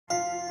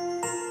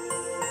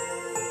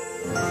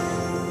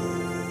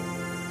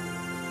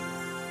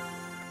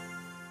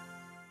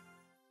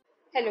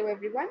Hello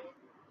everyone.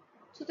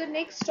 So the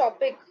next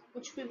topic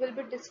which we will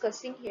be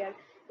discussing here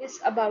is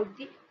about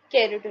the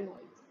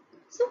carotenoids.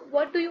 So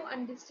what do you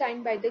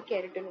understand by the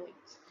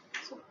carotenoids?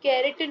 So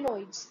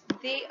carotenoids,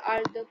 they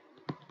are the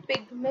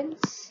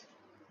pigments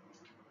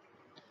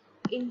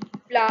in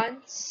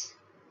plants,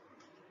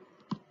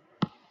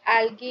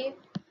 algae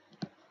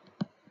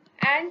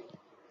and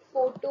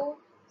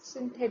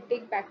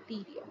photosynthetic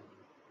bacteria.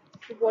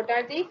 So what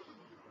are they?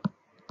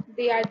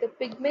 They are the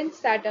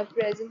pigments that are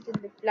present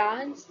in the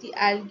plants, the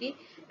algae,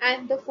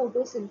 and the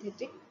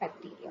photosynthetic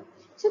bacteria.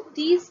 So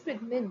these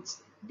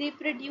pigments, they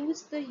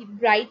produce the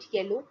bright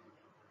yellow,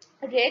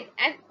 red,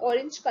 and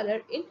orange color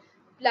in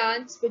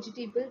plants,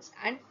 vegetables,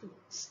 and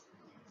fruits.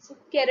 So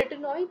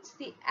carotenoids,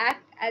 they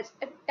act as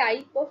a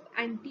type of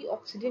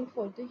antioxidant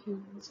for the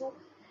human. So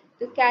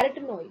the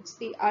carotenoids,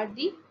 they are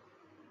the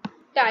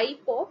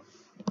type of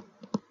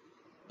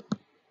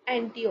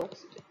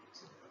antioxidants.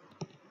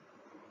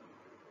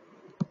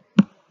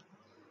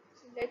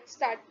 So let's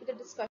start with the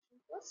discussion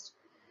first.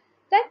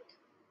 That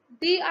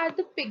they are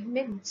the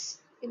pigments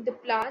in the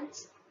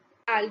plants,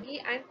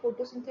 algae and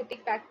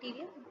photosynthetic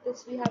bacteria.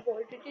 This we have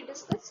already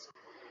discussed.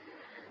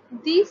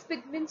 These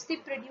pigments, they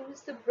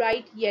produce the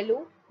bright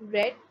yellow,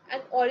 red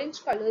and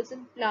orange colors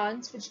in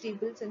plants,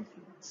 vegetables and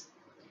fruits.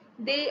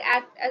 They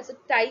act as a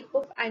type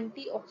of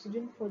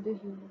antioxidant for the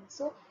human.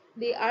 So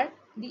they are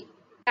the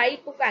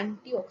type of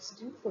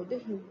antioxidant for the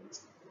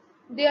humans.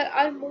 There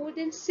are more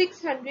than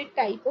 600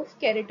 type of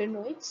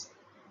carotenoids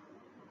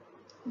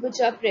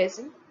which are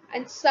present,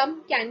 and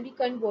some can be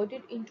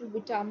converted into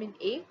vitamin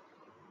A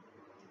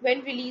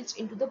when released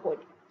into the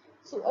body.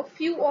 So a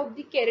few of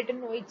the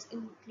carotenoids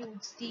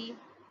includes the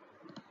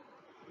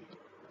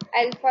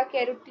alpha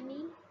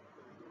carotene,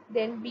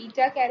 then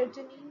beta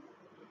carotene,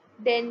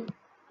 then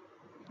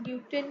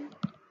lutein,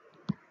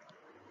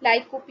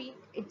 lycopene,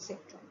 etc.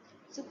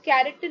 So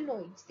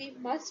carotenoids, they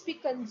must be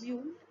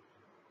consumed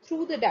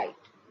through the diet.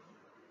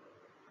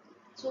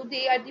 So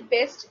they are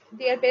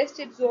best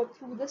absorbed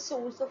through the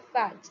source of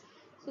fats.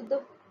 So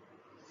the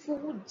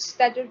foods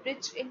that are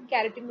rich in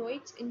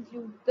carotenoids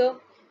include the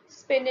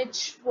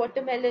spinach,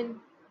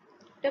 watermelon,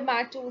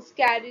 tomatoes,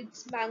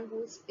 carrots,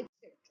 mangoes, etc.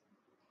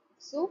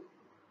 So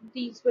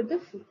these were the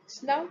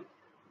fruits. Now,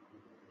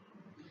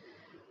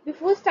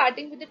 before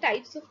starting with the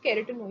types of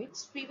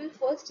carotenoids, we will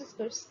first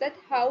discuss that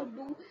how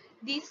do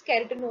these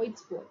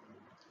carotenoids work.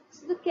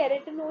 So the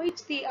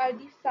carotenoids, they are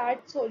the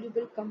fat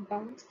soluble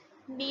compounds,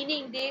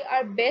 meaning they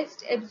are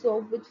best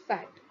absorbed with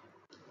fat.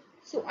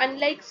 So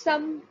unlike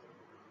some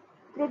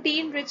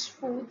protein-rich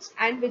foods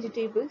and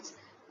vegetables,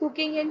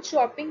 cooking and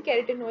chopping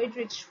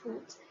carotenoid-rich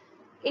foods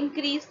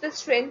increase the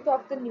strength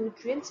of the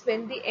nutrients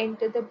when they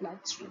enter the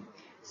bloodstream.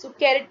 So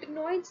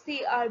carotenoids,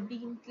 they are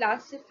being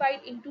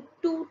classified into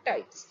two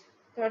types,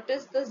 that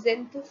is the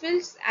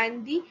xanthophylls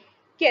and the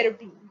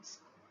carotenes.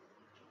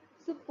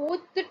 So both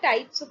the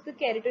types of the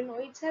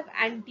carotenoids have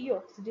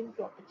antioxidant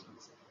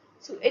properties.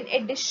 So in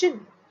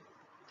addition,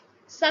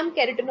 some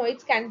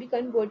carotenoids can be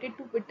converted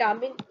to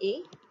vitamin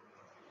A.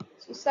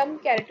 So some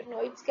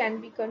carotenoids can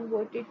be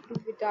converted to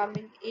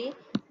vitamin A,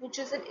 which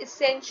is an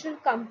essential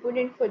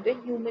component for the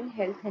human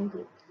health and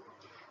growth.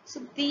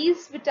 So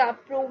these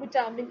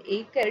provitamin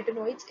A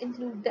carotenoids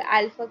include the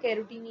alpha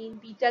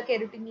carotene, beta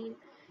carotene,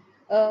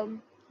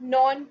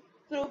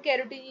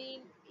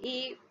 non-procarotene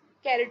A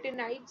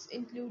carotenoids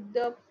include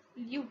the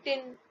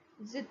lutein,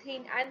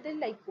 zeaxanthin, and the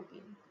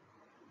lycopene.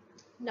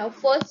 Now,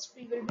 first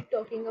we will be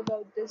talking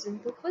about the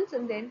xanthophylls,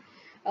 and then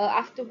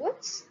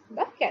afterwards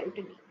the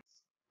carotenoids.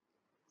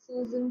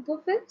 So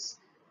xanthophylls,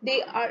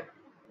 they are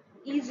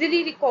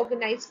easily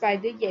recognized by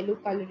the yellow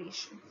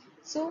coloration.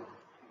 So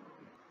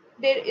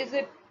there is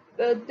a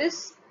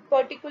this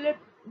particular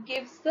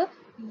gives the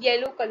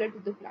yellow color to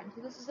the plant.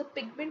 So this is a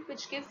pigment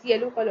which gives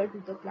yellow color to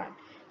the plant,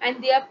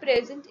 and they are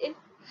present in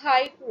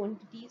high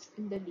quantities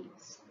in the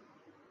leaves.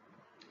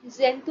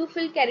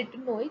 Xanthophyll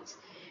carotenoids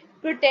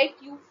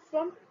protect you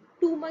from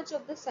too much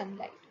of the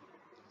sunlight.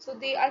 So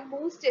they are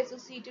most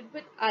associated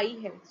with eye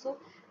health. So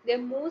they are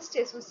most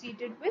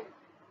associated with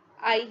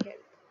eye health.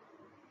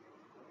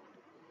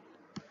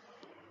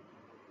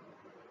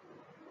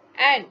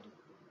 And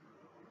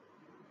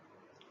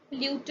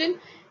lutein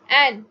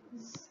and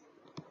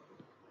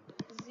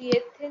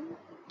zeaxanthin,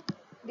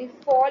 they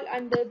fall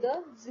under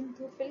the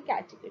xanthophyll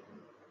category.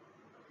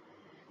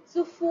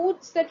 So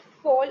foods that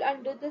fall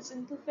under the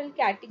xanthophyll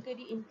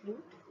category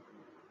include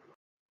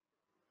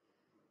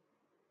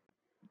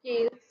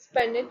kale,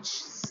 spinach,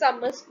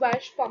 summer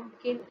squash,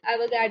 pumpkin,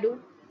 avocado,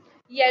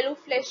 yellow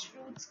flesh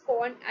fruits,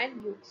 corn,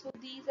 and yolk. So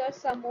these are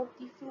some of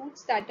the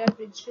fruits that are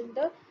rich in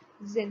the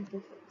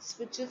xanthophylls,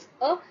 which is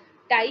a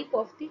type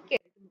of the carotenoid.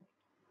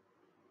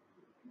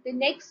 The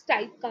next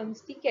type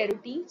comes the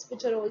carotenes,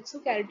 which are also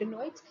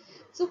carotenoids.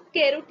 So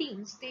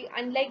carotenes, they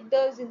unlike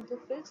the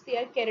xanthophylls, they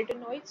are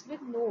carotenoids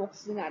with no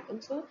oxygen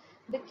atom. So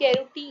the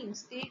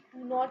carotenes, they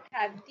do not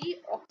have the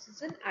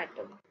oxygen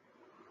atom.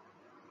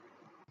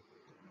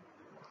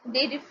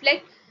 They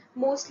reflect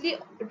mostly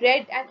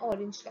red and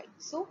orange light.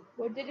 So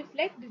what they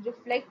reflect? They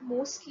reflect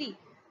mostly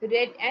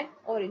red and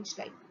orange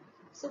light.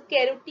 So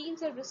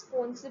carotenes are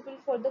responsible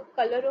for the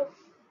color of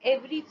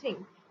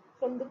everything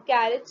from the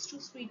carrots to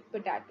sweet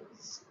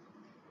potatoes.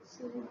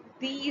 So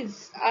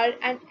these are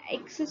an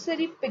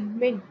accessory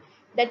pigment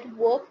that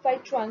work by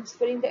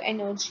transferring the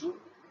energy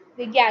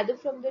they gather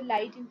from the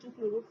light into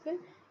chlorophyll,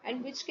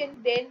 and which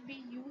can then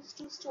be used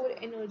to store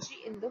energy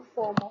in the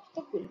form of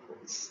the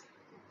glucose.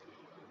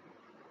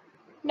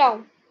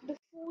 Now, the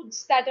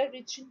foods that are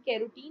rich in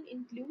carotene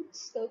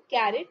includes the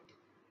carrot,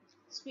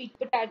 sweet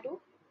potato,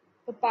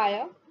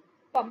 papaya,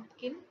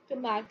 pumpkin,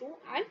 tomato,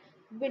 and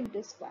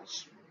winter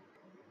squash.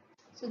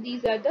 So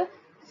these are the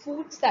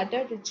foods that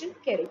are rich in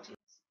carotene.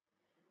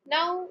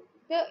 Now,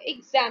 the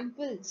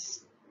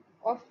examples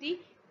of the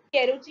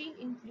carotene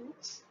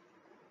includes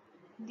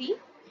the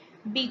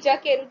beta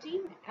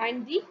carotene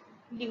and the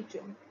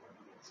lutein.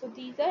 So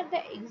these are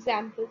the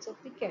examples of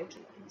the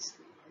carotenoids.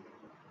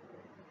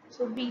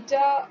 So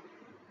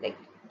like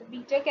the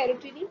beta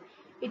carotene,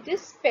 it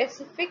is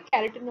specific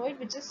carotenoid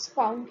which is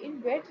found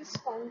in where? It is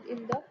found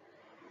in the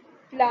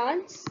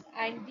plants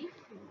and the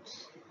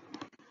fruits.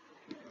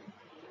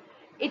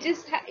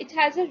 It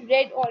has a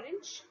red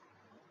orange.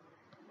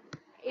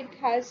 It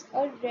has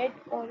a red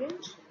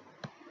orange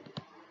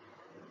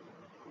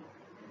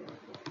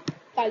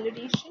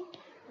coloration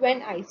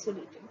when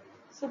isolated.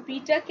 So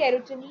beta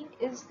carotene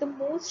is the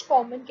most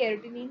common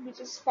carotene which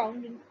is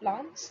found in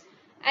plants,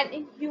 and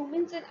in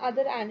humans and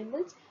other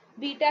animals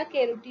beta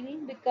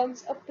carotene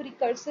becomes a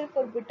precursor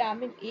for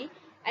vitamin A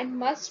and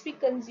must be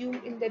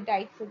consumed in the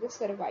diet for the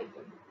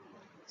survival.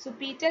 So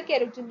beta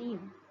carotene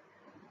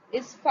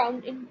is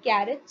found in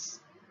carrots,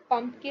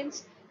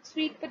 pumpkins,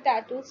 sweet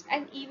potatoes,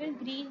 and even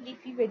green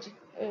leafy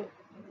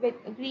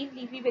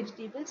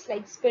vegetables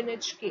like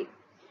spinach, kale.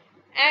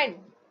 And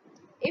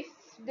if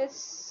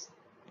this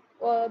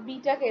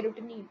beta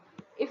carotene,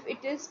 if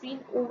it is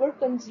being over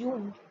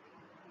consumed,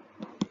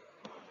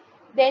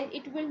 then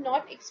it will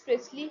not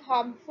expressly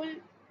harmful,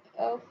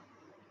 uh,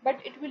 but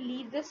it will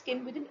leave the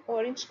skin with an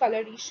orange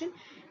coloration,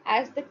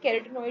 as the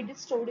carotenoid is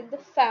stored in the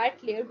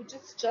fat layer which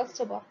is just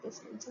above the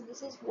skin. So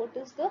this is what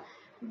is the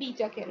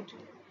beta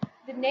carotene.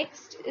 The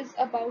next is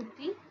about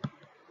the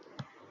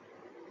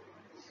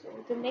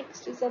the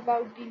next is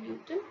about the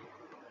lutein.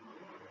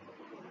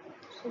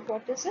 So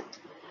what is it?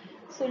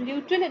 So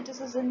lutein, it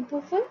is a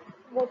xanthophyll.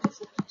 What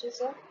is it? It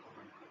is a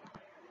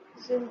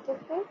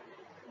xanthophyll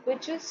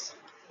which is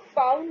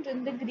found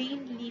in the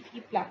green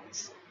leafy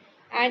plants,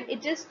 and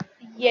it is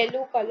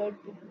yellow colored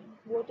pigment.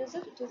 What is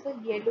it? It is a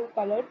yellow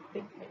colored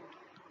pigment.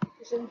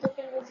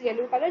 Xanthophyll was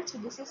yellow colored, so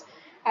this is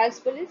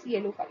as well as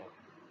yellow colored.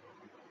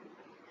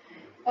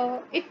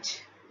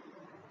 It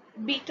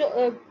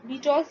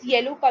betos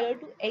yellow color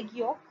to egg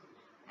yolk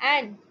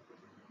and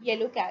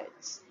yellow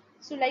carrots.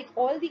 So like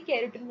all the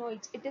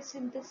carotenoids, it is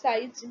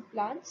synthesized in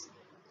plants.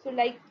 So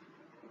like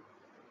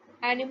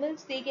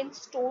animals, they can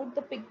store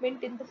the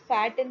pigment in the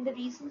fat, and the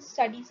recent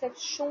studies have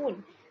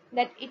shown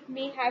that it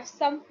may have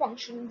some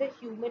function in the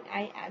human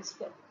eye as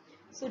well.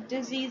 So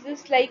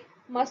diseases like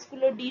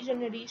muscular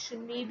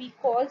degeneration may be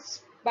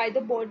caused by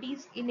the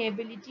body's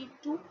inability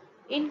to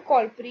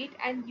incorporate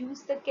and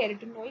use the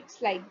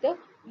carotenoids like the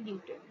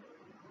lutein.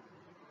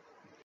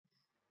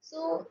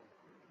 So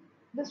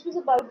this was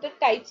about the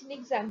types and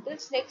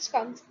examples. Next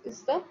comes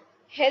is the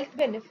health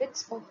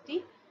benefits of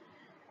the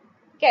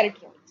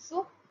carotenoids.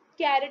 So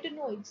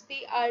carotenoids,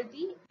 they are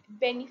the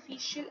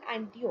beneficial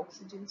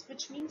antioxidants,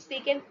 which means they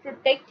can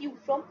protect you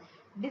from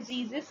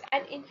diseases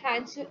and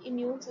enhance your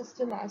immune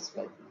system as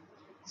well.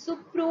 So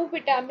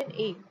provitamin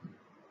A,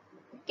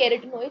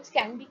 carotenoids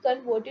can be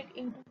converted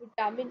into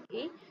vitamin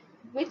A,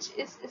 which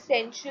is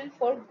essential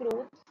for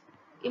growth,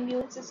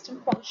 immune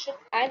system function,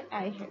 and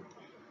eye health.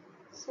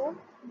 So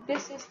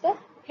this is the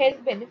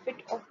health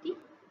benefit of the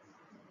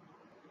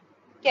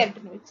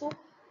carotenoids. So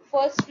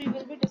first we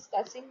will be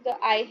discussing the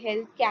eye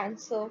health,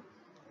 cancer,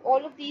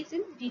 all of these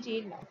in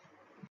detail now.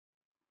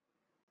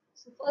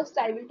 So first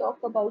I will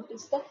talk about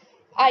is the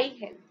eye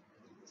health.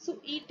 So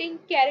eating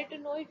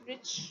carotenoid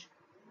rich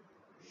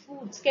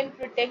foods can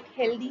protect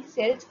healthy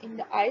cells in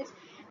the eyes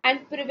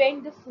and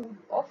prevent the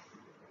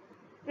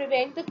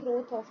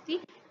growth of the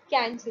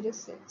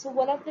cancerous cells. So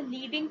one of the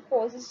leading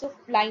causes of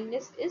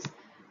blindness is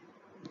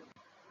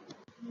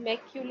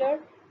macular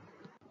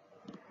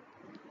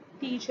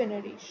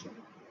degeneration,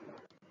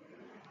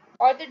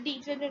 or the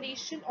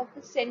degeneration of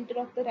the center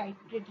of the right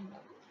retina.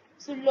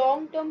 So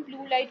long-term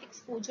blue light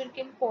exposure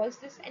can cause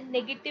this and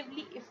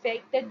negatively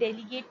affect the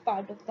delicate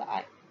part of the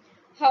eye.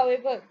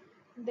 However,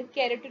 the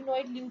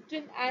carotenoid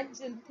lutein and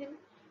xanthin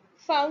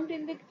found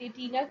in the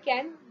retina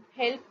can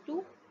help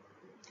to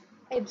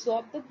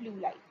absorb the blue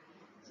light.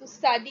 So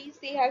studies,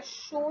 they have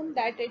shown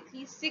that at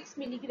least 6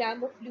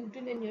 milligram of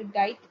lutein in your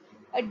diet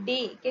a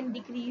day can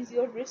decrease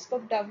your risk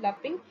of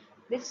developing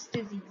this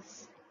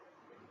disease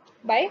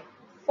by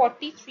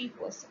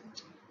 43%.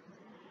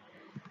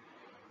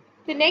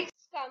 The next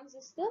comes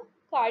is the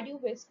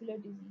cardiovascular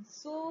disease.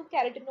 So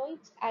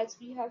carotenoids, as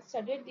we have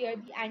studied, they are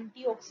the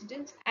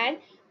antioxidants and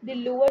they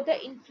lower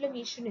the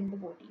inflammation in the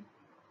body.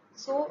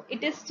 So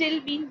it is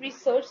still being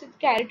researched that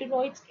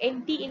carotenoids'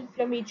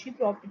 anti-inflammatory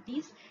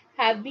properties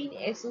have been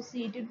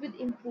associated with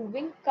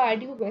improving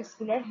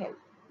cardiovascular health.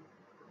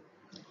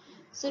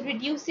 So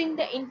reducing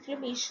the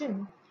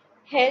inflammation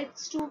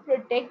helps to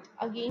protect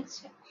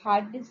against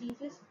heart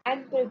diseases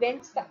and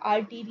prevents the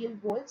arterial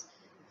walls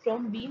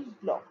from being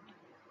blocked.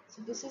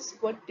 So this is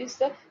what is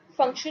the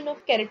function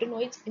of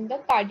carotenoids in the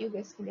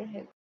cardiovascular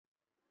health.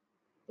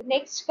 The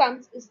next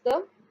comes is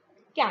the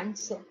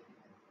cancer.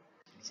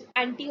 So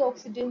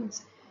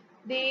antioxidants,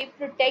 they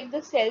protect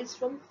the cells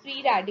from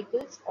free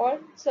radicals or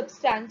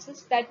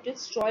substances that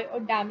destroy or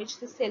damage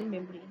the cell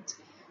membranes.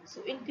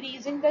 So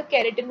increasing the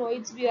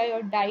carotenoids via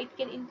your diet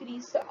can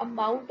increase the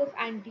amount of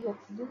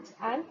antioxidants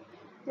and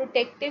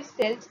protective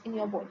cells in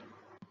your body.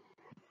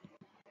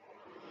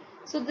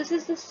 So this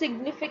is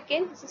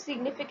significant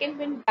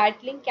when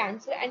battling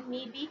cancer and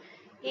may be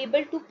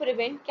able to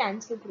prevent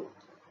cancer growth.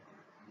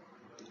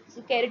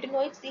 So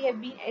carotenoids, they have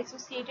been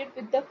associated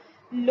with the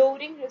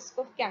lowering risk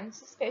of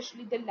cancer,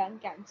 especially the lung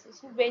cancer.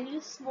 So when you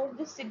smoke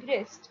the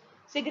cigarettes,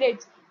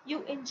 you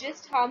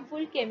ingest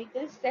harmful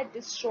chemicals that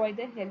destroy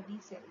the healthy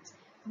cells.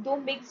 Though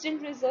mixed in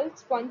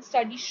results, one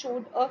study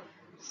showed a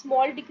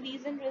small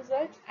decrease in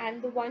results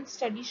and the one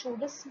study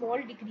showed a small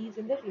decrease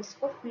in the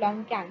risk of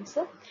lung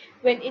cancer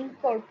when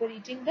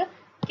incorporating the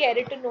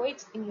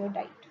carotenoids in your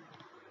diet.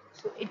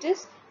 So it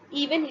is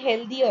even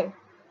healthier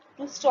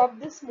to stop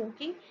the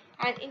smoking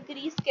and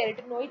increase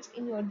carotenoids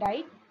in your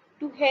diet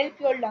to help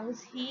your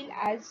lungs heal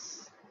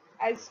as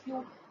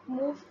you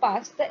move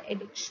past the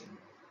addiction.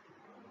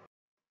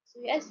 So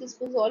yes, this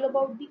was all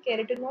about the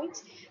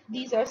carotenoids.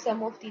 These are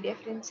some of the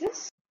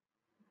references.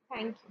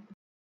 Thank you.